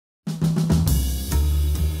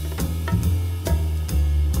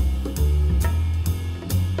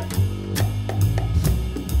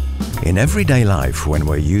In everyday life, when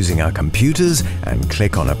we're using our computers and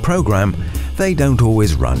click on a program, they don't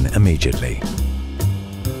always run immediately.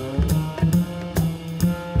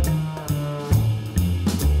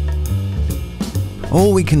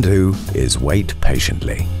 All we can do is wait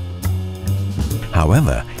patiently.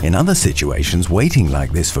 However, in other situations, waiting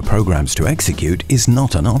like this for programs to execute is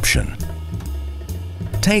not an option.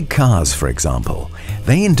 Take cars, for example.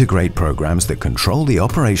 They integrate programs that control the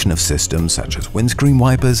operation of systems such as windscreen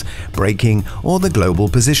wipers, braking, or the global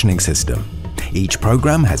positioning system. Each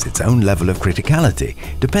program has its own level of criticality,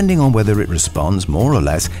 depending on whether it responds more or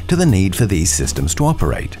less to the need for these systems to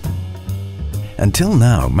operate. Until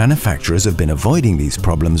now, manufacturers have been avoiding these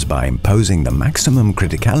problems by imposing the maximum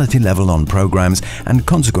criticality level on programs and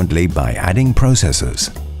consequently by adding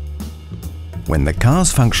processors. When the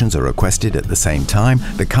car's functions are requested at the same time,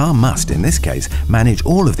 the car must, in this case, manage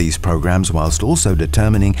all of these programs whilst also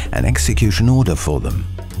determining an execution order for them.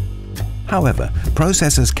 However,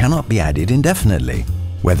 processors cannot be added indefinitely,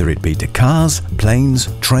 whether it be to cars, planes,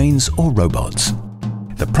 trains, or robots.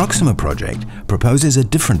 The Proxima project proposes a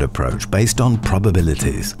different approach based on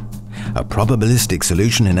probabilities. A probabilistic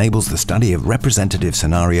solution enables the study of representative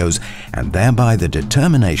scenarios and thereby the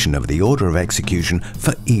determination of the order of execution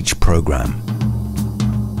for each program.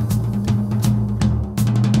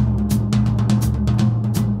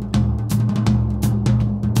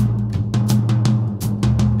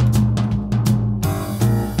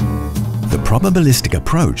 The probabilistic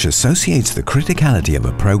approach associates the criticality of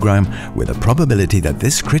a program with a probability that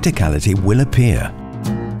this criticality will appear.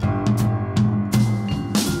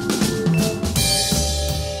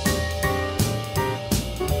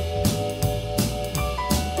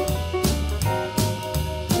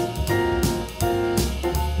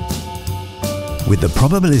 With the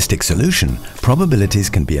probabilistic solution, probabilities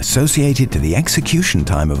can be associated to the execution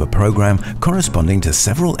time of a program corresponding to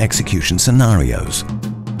several execution scenarios.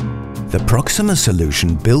 The Proxima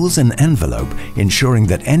solution builds an envelope ensuring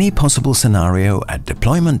that any possible scenario at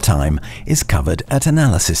deployment time is covered at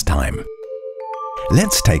analysis time.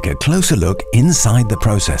 Let's take a closer look inside the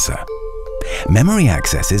processor. Memory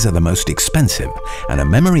accesses are the most expensive, and a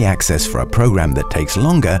memory access for a program that takes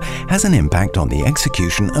longer has an impact on the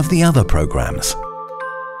execution of the other programs.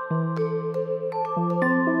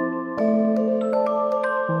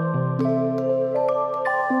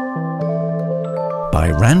 By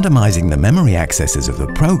randomizing the memory accesses of the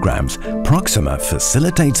programs, Proxima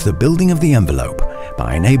facilitates the building of the envelope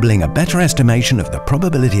by enabling a better estimation of the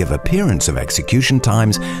probability of appearance of execution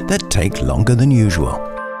times that take longer than usual.